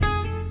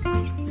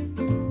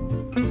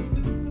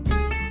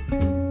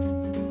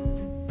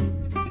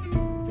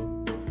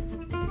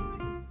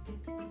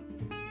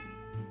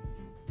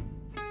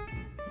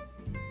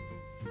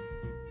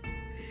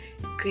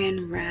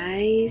Grand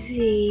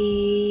Rising.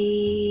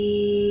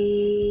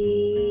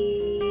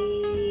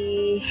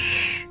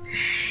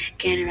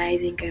 Grand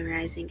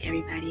Rising,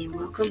 everybody, and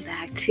welcome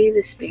back to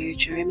the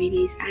Spiritual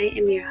Remedies. I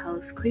am your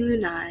host, Queen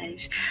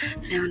Lunaj,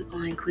 found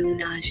on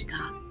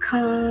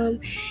queenlunaj.com,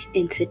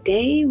 and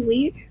today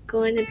we're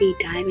going to be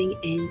diving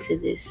into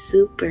this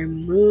super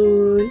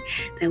moon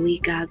that we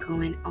got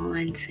going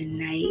on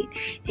tonight.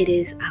 It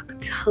is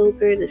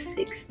October the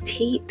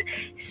 16th,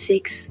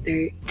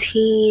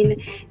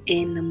 6:13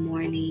 in the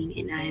morning,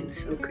 and I am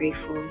so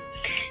grateful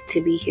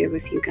to be here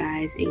with you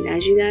guys. And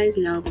as you guys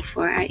know,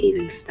 before I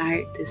even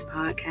start this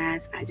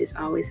podcast, I just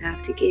always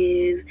have to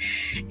give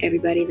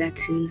everybody that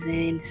tunes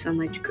in so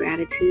much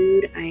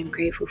gratitude. I am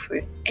grateful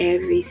for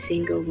every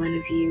single one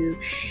of you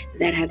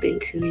that have been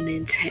tuning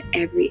in to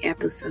every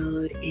episode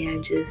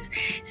and just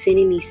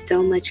sending me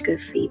so much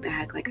good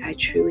feedback. Like, I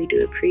truly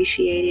do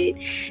appreciate it.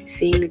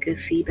 Seeing the good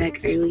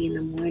feedback early in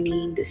the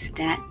morning, the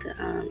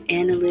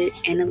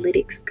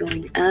analytics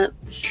going up,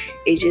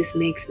 it just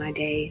makes my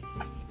day.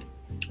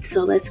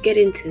 So let's get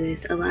into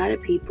this. A lot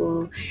of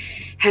people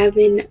have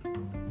been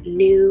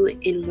new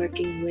in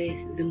working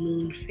with the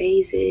moon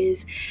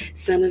phases.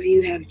 Some of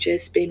you have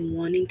just been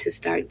wanting to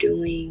start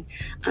doing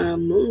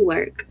moon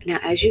work. Now,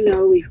 as you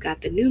know, we've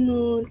got the new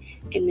moon,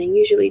 and then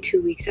usually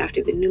 2 weeks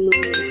after the new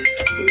moon,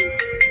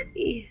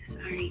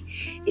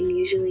 and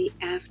usually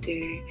after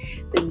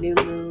the new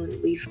moon,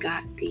 we've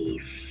got the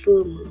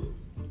full moon.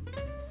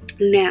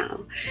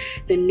 Now,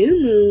 the new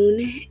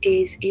moon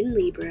is in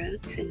Libra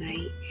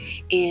tonight,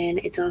 and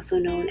it's also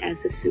known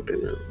as the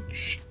supermoon.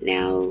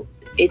 Now,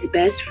 it's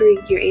best for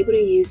you're able to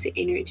use the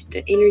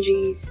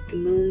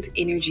moon's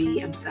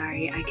energy. I'm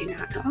sorry, I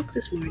cannot talk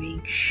this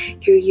morning.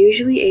 You're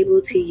usually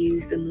able to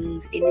use the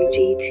moon's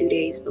energy 2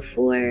 days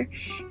before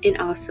and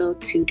also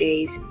 2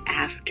 days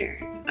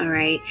after. All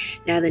right.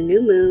 Now, the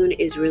new moon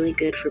is really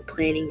good for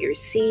planting your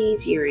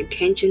seeds, your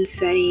intention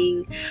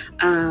setting,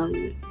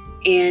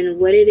 and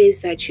what it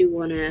is that you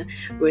want to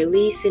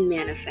release and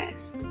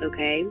manifest,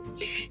 okay?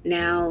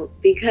 Now,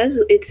 because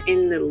it's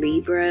in the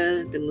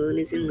moon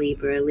is in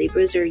Libra.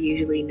 Libras are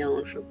usually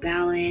known for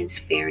balance,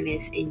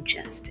 fairness, and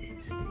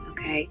justice,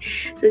 okay?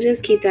 So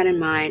just keep that in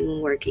mind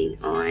when working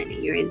on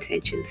your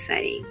intention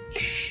setting.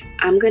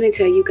 I'm going to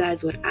tell you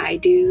guys what I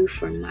do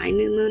for my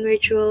new moon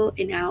ritual,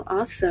 and I'll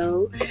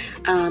also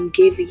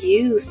give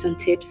you some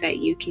tips that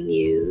you can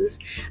use.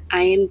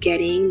 I am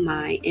getting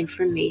my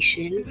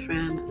information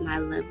from my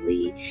lovely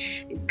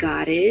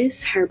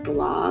goddess, her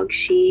blog.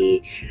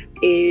 She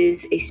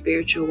is a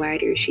spiritual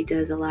writer. She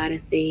does a lot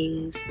of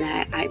things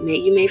that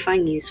you may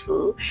find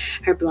useful.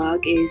 Her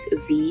blog is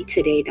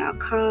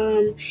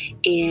vtoday.com,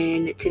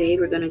 and today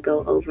we're going to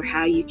go over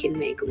how you can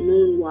make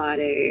moon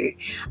water,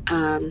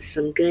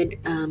 some good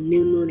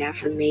new moon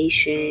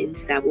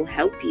affirmations that will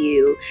help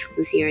you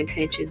with your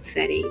intention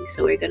setting.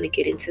 So we're going to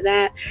get into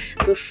that.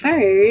 But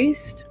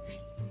first,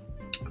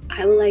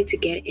 I would like to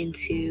get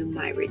into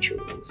my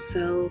rituals.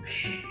 So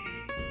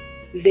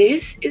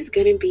this is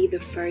going to be the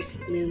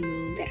first new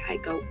moon that I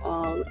go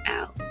all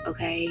out,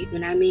 okay?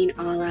 When I mean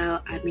all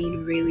out, I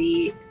mean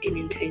really and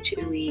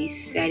intentionally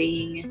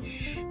setting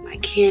my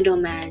candle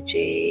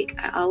magic.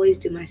 I always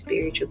do my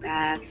spiritual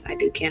baths. I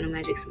do candle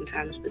magic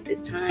sometimes, but this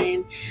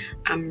time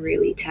I'm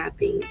really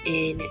tapping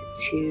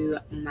into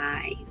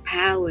my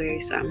power.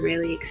 So I'm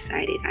really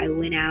excited. I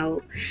went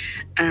out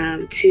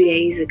 2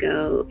 days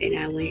ago, and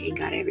I went and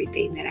got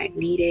everything that I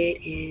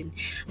needed, and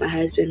my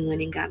husband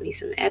went and got me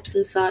some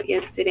Epsom salt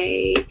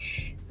yesterday,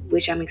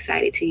 which I'm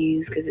excited to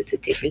use because it's a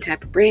different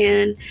type of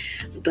brand.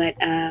 But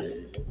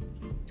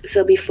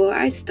so before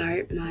I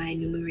start my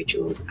new moon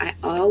rituals, I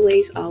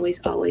always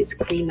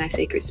clean my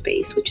sacred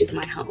space, which is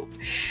my home.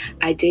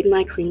 I did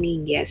my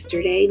cleaning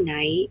yesterday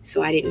night,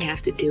 so I didn't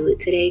have to do it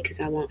today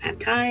because I won't have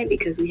time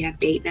because we have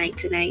date night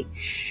tonight.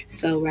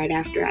 So right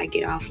after I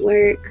get off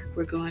work,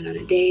 we're going on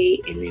a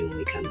date, and then when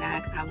we come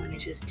back, I want to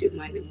just do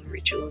my new moon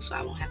rituals, so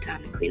I won't have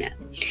time to clean up.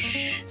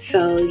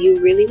 So you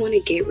really want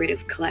to get rid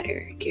of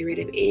clutter. Get rid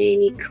of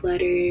any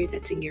clutter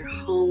that's in your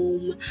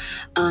home.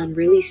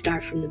 Really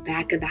start from the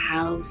back of the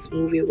house,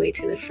 move your way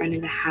to the front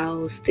of the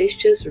house. This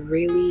just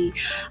really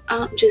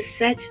just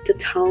sets the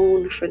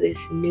tone for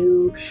this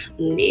new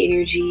moon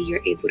energy.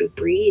 You're able to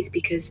breathe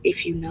because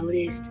if you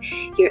noticed,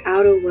 your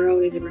outer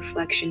world is a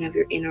reflection of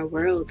your inner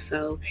world.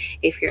 So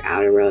if your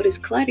outer world is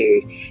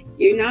cluttered,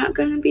 you're not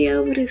going to be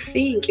able to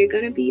think. You're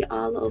going to be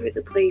all over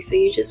the place. So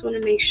you just want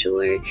to make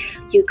sure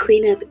you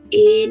clean up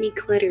any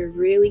clutter,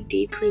 really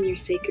deep clean your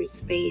sacred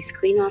space,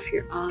 clean off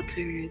your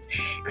altars,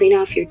 clean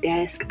off your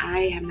desk.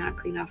 I have not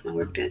cleaned off my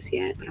work desk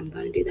yet, but I'm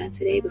going to do that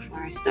today before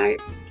I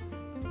start.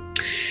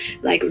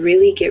 Like,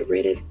 really get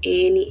rid of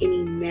any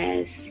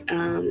mess.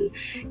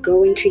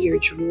 Go into your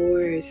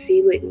drawers,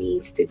 see what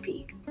needs to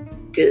be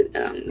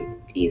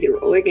either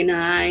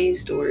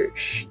organized or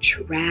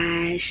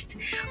trashed.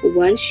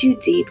 Once you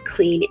deep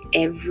clean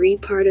every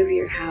part of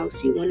your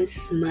house, you want to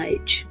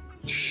smudge.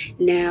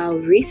 Now,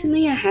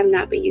 recently I have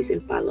not been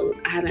using I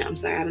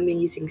haven't been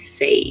using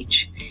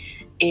sage.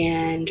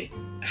 and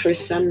for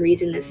some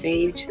reason the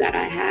sage that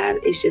I have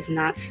is just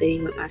not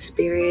sitting with my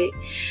spirit.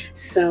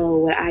 So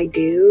what I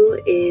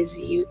do is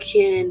you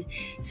can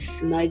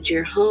smudge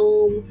your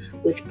home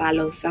with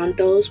Palo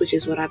Santos, which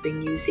is what I've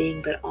been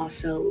using, but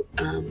also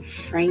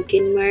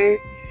Frankenmyrrh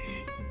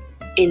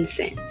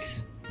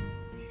incense.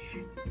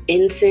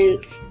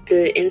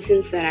 The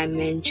incense that I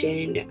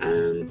mentioned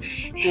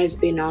has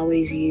been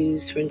always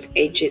used from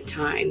ancient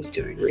times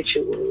during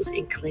rituals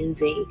and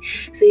cleansing.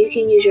 So you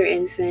can use your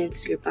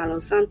incense, your Palo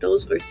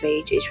Santos or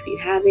sage if you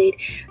have it,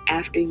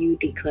 after you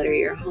declutter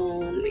your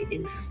home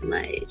and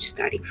smudge,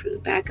 starting from the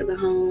back of the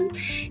home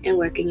and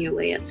working your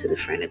way up to the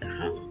front of the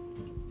home.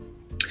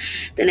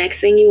 The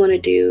next thing you want to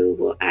do,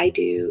 what I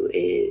do,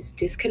 is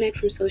disconnect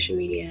from social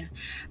media.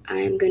 I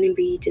am going to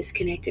be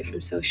disconnected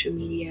from social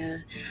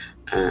media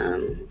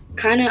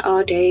kind of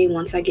all day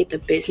once I get the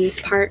business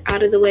part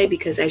out of the way,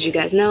 because as you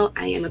guys know,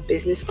 I am a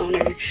business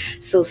owner.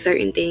 So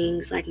certain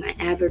things like my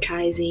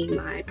advertising,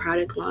 my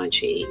product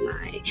launching,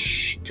 my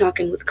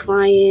talking with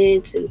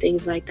clients and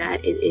things like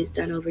that, it is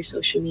done over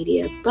social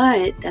media.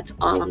 But that's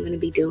all I'm going to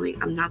be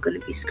doing. I'm not going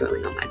to be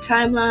scrolling on my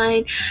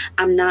timeline.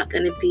 I'm not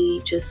going to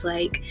be just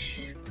like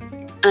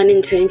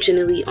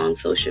unintentionally on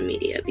social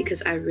media,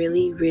 because I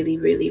really, really,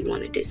 really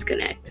want to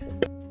disconnect.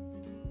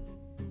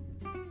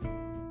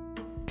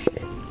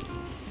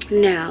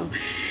 Now,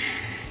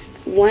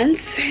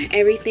 once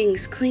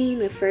everything's clean,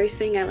 the first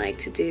thing I like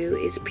to do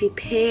is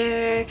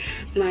prepare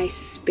my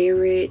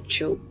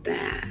spiritual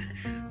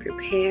bath.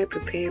 Prepare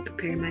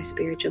my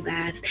spiritual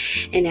bath.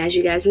 And as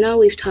you guys know,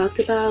 we've talked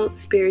about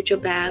spiritual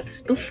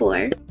baths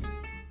before,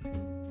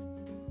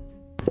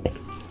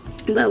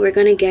 but we're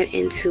going to get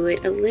into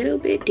it a little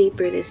bit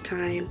deeper this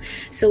time.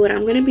 So what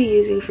I'm going to be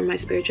using for my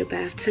spiritual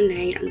bath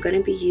tonight, I'm going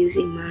to be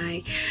using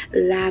my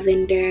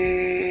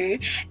lavender,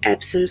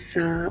 Epsom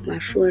salt, my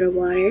Florida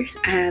waters.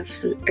 I have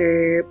some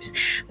herbs,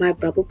 my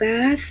bubble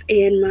bath,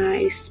 and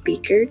my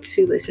speaker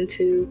to listen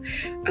to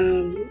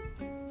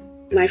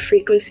my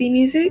frequency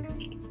music.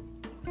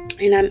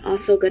 And I'm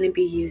also going to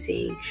be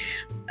using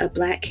a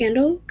black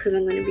candle because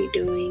I'm going to be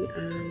doing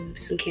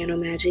some candle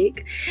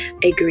magic,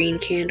 a green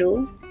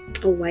candle,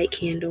 a white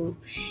candle,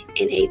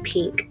 and a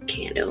pink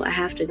candle. I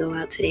have to go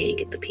out today and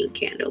get the pink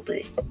candle,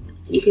 but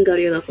you can go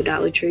to your local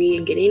Dollar Tree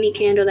and get any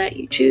candle that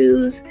you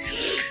choose.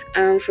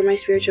 For my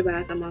spiritual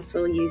bath, I'm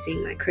also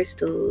using my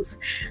crystals.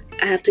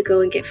 I have to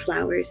go and get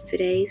flowers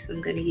today, so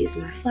I'm going to use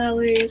my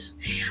flowers.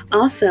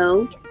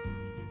 Also,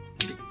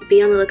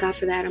 be on the lookout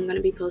for that. I'm going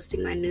to be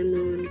posting my new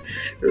moon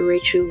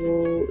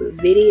ritual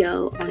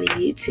video on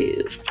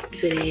YouTube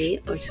today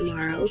or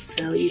tomorrow,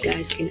 so you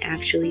guys can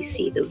actually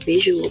see the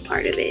visual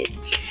part of it.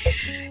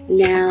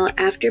 Now,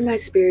 after my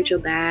spiritual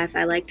bath,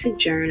 I like to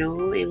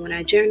journal, and when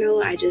I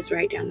journal, I just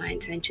write down my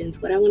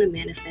intentions, what I want to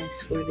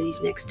manifest for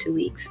these next 2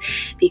 weeks,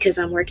 because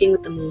I'm working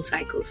with the moon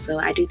cycle, so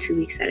I do 2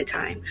 weeks at a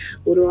time.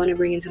 What do I want to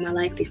bring into my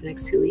life these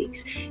next 2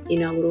 weeks? What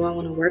do I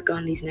want to work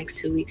on these next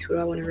 2 weeks? What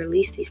do I want to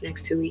release these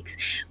next 2 weeks?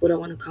 What do I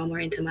want to come more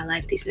into my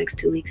life these next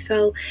 2 weeks?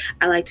 So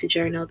I like to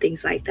journal,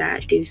 things like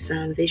that, do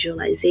some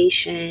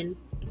visualization.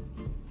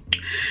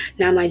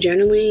 Now, my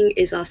journaling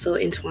is also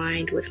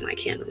entwined with my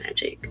candle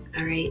magic.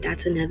 All right,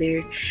 that's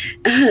another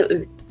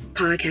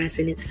podcast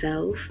in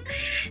itself.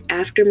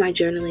 After my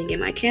journaling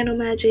and my candle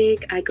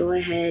magic, I go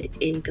ahead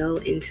and go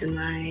into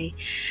my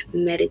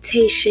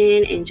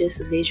meditation and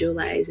just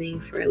visualizing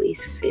for at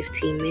least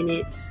 15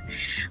 minutes.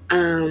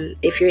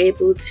 If you're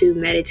able to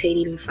meditate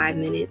even 5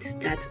 minutes,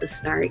 that's a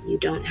start. You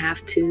don't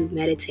have to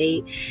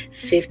meditate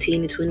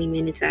 15 to 20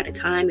 minutes at a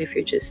time. If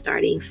you're just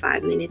starting,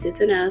 5 minutes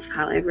is enough.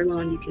 However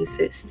long you can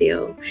sit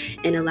still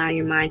and allow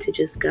your mind to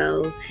just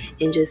go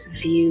and just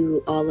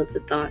view all of the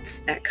thoughts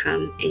that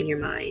come in your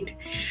mind.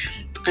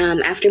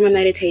 After my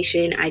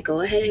meditation, I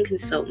go ahead and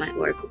consult my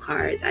oracle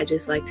cards. I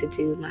just like to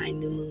do my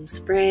new moon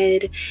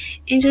spread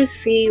and just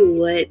see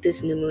what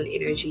this new moon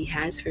energy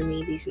has for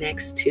me these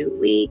next 2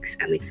 weeks.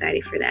 I'm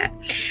excited for that.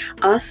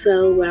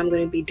 Also, what I'm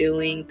going to be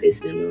doing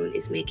this new moon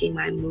is making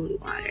my moon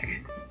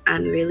water.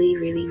 I'm really,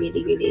 really,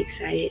 really, really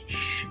excited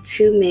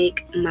to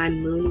make my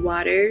moon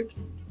water.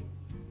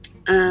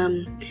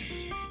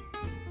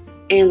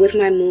 And with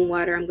my moon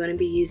water, I'm going to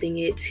be using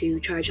it to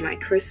charge my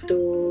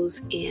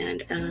crystals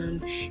and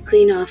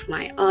clean off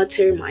my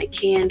altar, my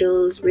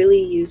candles,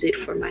 really use it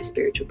for my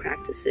spiritual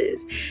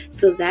practices.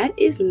 So that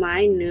is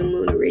my new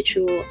moon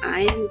ritual.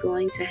 I am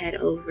going to head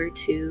over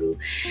to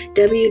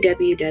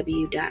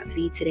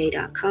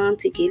www.vtoday.com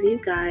to give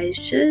you guys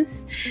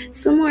just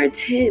some more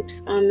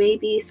tips on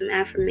maybe some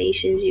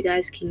affirmations you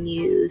guys can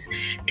use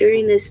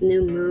during this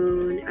new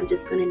moon. I'm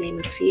just going to name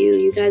a few.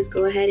 You guys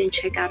go ahead and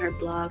check out her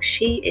blog.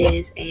 She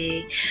is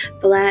a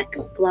Black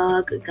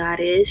blog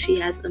goddess. She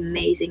has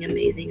amazing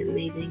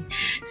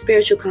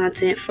spiritual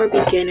content for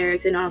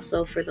beginners and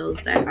also for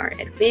those that are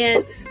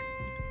advanced.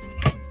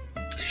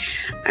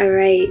 All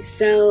right,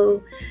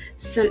 so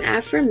some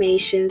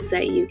affirmations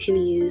that you can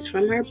use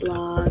from her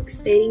blog,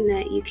 stating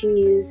that you can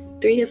use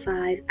 3 to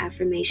 5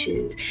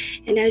 affirmations.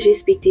 And as you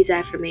speak these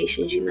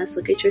affirmations, you must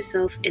look at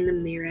yourself in the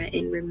mirror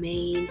and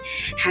remain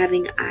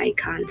having eye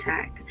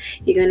contact.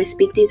 You're going to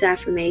speak these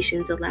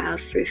affirmations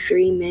aloud for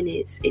 3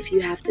 minutes. If you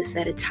have to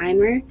set a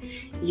timer,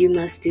 you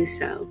must do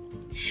so.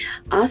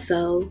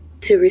 Also,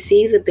 to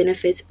receive the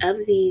benefits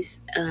of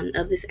this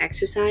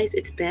exercise,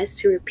 it's best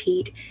to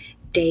repeat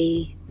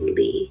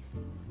daily.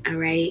 All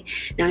right.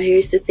 Now,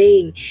 here's the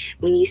thing.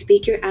 When you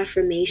speak your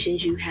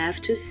affirmations, you have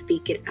to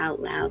speak it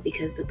out loud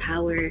because the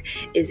power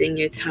is in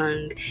your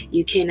tongue.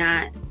 You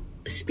cannot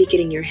speak it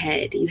in your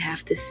head. You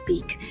have to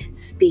speak,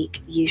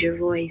 use your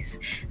voice.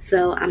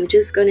 So I'm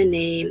just going to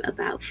name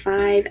about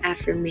 5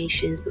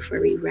 affirmations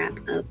before we wrap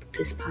up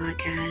this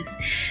podcast.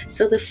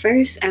 So the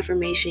first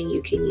affirmation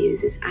you can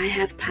use is I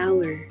have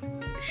power.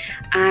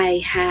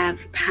 I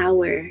have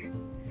power.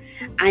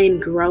 I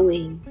am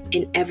growing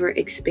and ever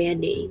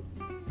expanding.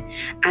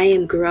 I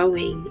am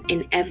growing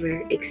and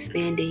ever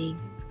expanding.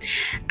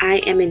 I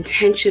am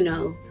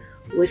intentional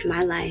with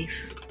my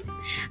life.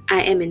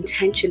 I am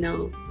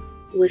intentional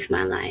with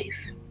my life.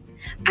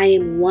 I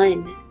am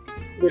one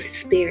with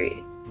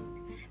spirit.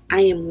 I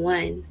am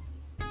one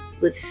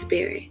with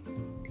spirit.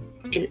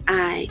 And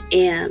I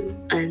am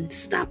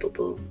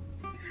unstoppable.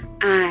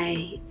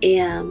 I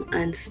am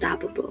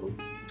unstoppable.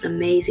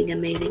 Amazing,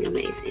 amazing,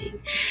 amazing.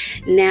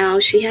 Now,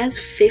 she has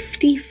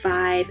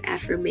 55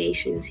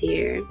 affirmations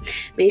here.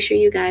 Make sure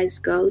you guys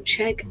go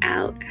check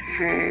out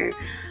her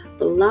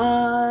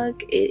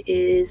blog. It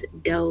is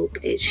dope.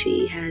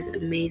 She has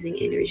amazing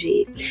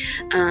energy.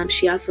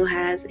 She also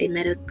has a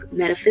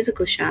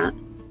metaphysical shop,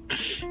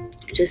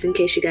 just in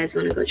case you guys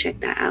want to go check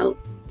that out.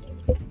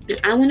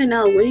 I want to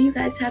know, what do you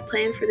guys have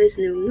planned for this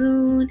new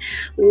moon?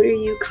 What are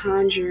you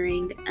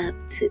conjuring up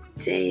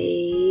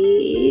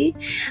today?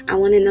 I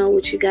want to know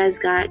what you guys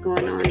got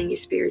going on in your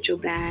spiritual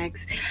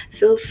bags.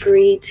 Feel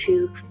free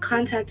to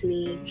contact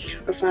me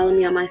or follow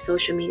me on my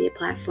social media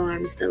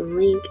platforms. The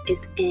link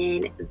is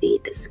in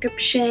the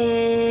description.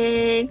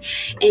 And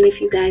if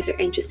you guys are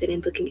interested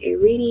in booking a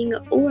reading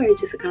or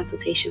just a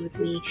consultation with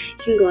me, you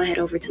can go ahead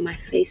over to my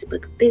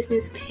Facebook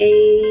business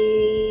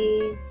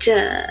page.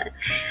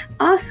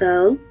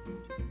 Also,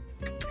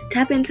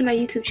 tap into my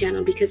YouTube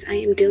channel because I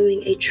am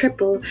doing a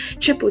triple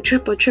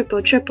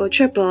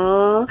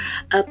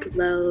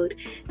upload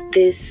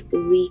this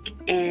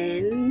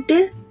weekend.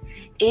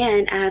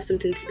 And I have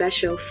something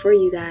special for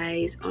you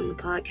guys on the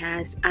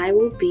podcast. I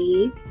will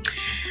be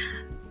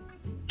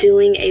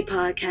doing a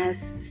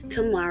podcast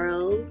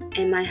tomorrow,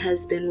 and my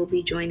husband will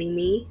be joining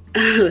me.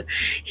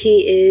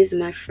 He is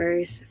my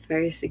first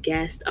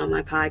guest on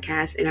my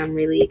podcast, and I'm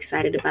really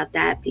excited about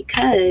that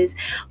because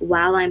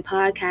while I'm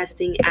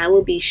podcasting, I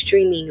will be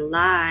streaming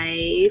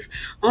live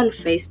on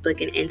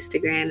Facebook and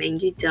Instagram,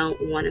 and you don't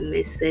want to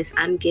miss this.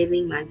 I'm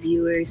giving my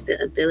viewers the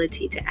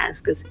ability to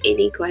ask us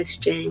any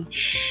question,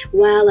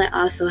 while I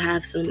also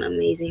have some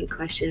amazing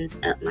questions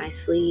up my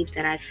sleeve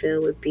that I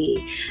feel would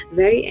be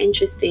very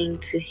interesting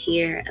to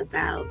hear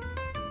about.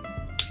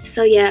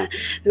 So yeah,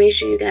 make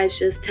sure you guys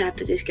just tap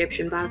the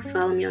description box.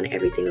 Follow me on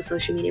every single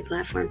social media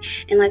platform.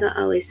 And like I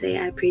always say,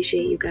 I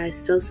appreciate you guys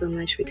so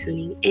much for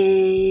tuning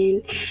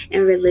in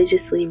and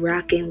religiously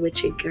rocking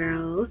with your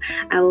girl.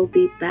 I will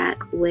be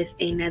back with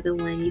another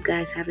one. You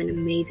guys have an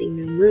amazing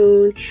new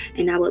moon,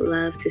 and I would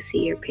love to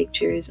see your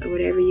pictures or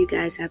whatever you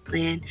guys have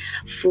planned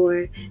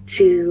for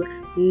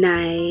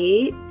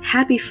tonight.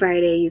 Happy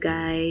Friday, you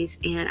guys,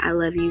 and I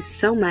love you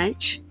so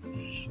much.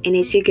 And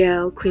it's your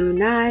girl, Queen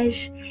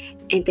Lunaj.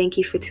 And thank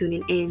you for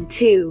tuning in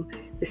to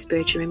The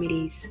Spiritual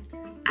Remedies.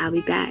 I'll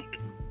be back.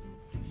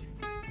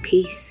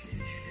 Peace.